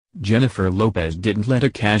Jennifer Lopez didn't let a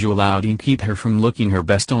casual outing keep her from looking her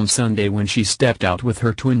best on Sunday when she stepped out with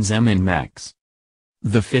her twins Em and Max.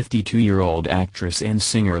 The 52-year-old actress and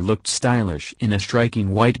singer looked stylish in a striking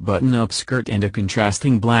white button-up skirt and a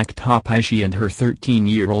contrasting black top as she and her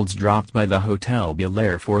 13-year-olds dropped by the Hotel Bel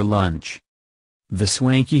Air for lunch. The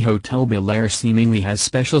swanky Hotel Bel Air seemingly has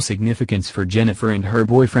special significance for Jennifer and her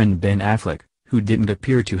boyfriend Ben Affleck, who didn't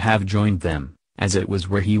appear to have joined them, as it was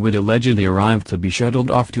where he would allegedly arrive to be shuttled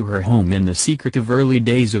off to her home in the secretive early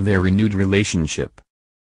days of their renewed relationship.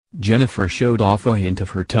 Jennifer showed off a hint of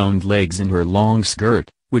her toned legs in her long skirt,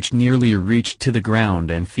 which nearly reached to the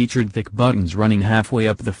ground and featured thick buttons running halfway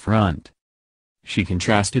up the front. She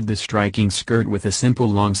contrasted the striking skirt with a simple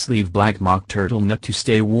long-sleeve black mock turtleneck to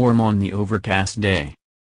stay warm on the overcast day.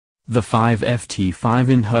 The 5'5"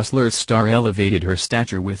 in Hustlers star elevated her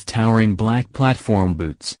stature with towering black platform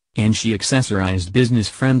boots, and she accessorized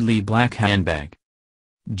business-friendly black handbag.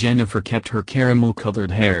 Jennifer kept her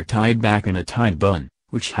caramel-colored hair tied back in a tight bun,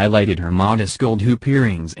 which highlighted her modest gold hoop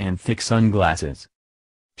earrings and thick sunglasses.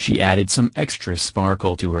 She added some extra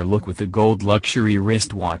sparkle to her look with a gold luxury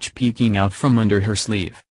wristwatch peeking out from under her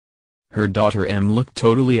sleeve. Her daughter Em looked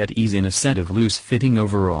totally at ease in a set of loose-fitting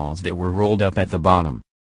overalls that were rolled up at the bottom.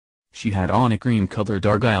 She had on a cream-colored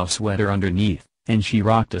argyle sweater underneath, and she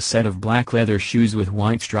rocked a set of black leather shoes with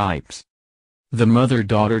white stripes. The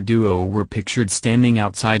mother-daughter duo were pictured standing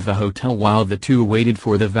outside the hotel while the two waited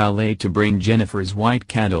for the valet to bring Jennifer's white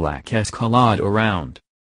Cadillac Escalade around.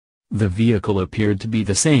 The vehicle appeared to be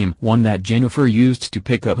the same one that Jennifer used to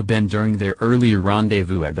pick up Ben during their earlier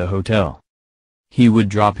rendezvous at the hotel. He would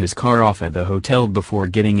drop his car off at the hotel before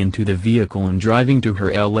getting into the vehicle and driving to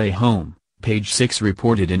her LA home, Page 6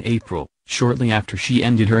 reported in April, shortly after she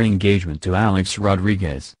ended her engagement to Alex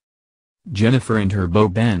Rodriguez. Jennifer and her beau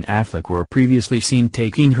Ben Affleck were previously seen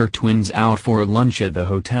taking her twins out for lunch at the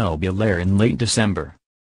Hotel Bel Air in late December.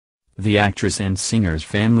 The actress and singer's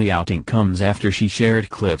family outing comes after she shared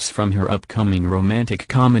clips from her upcoming romantic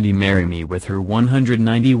comedy Marry Me with her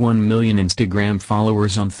 191 million Instagram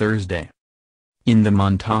followers on Thursday. In the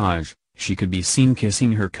montage, she could be seen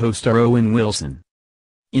kissing her co-star Owen Wilson.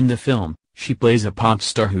 In the film, she plays a pop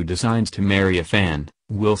star who decides to marry a fan,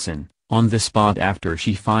 Wilson, on the spot after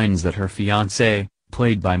she finds that her fiancé,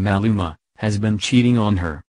 played by Maluma, has been cheating on her.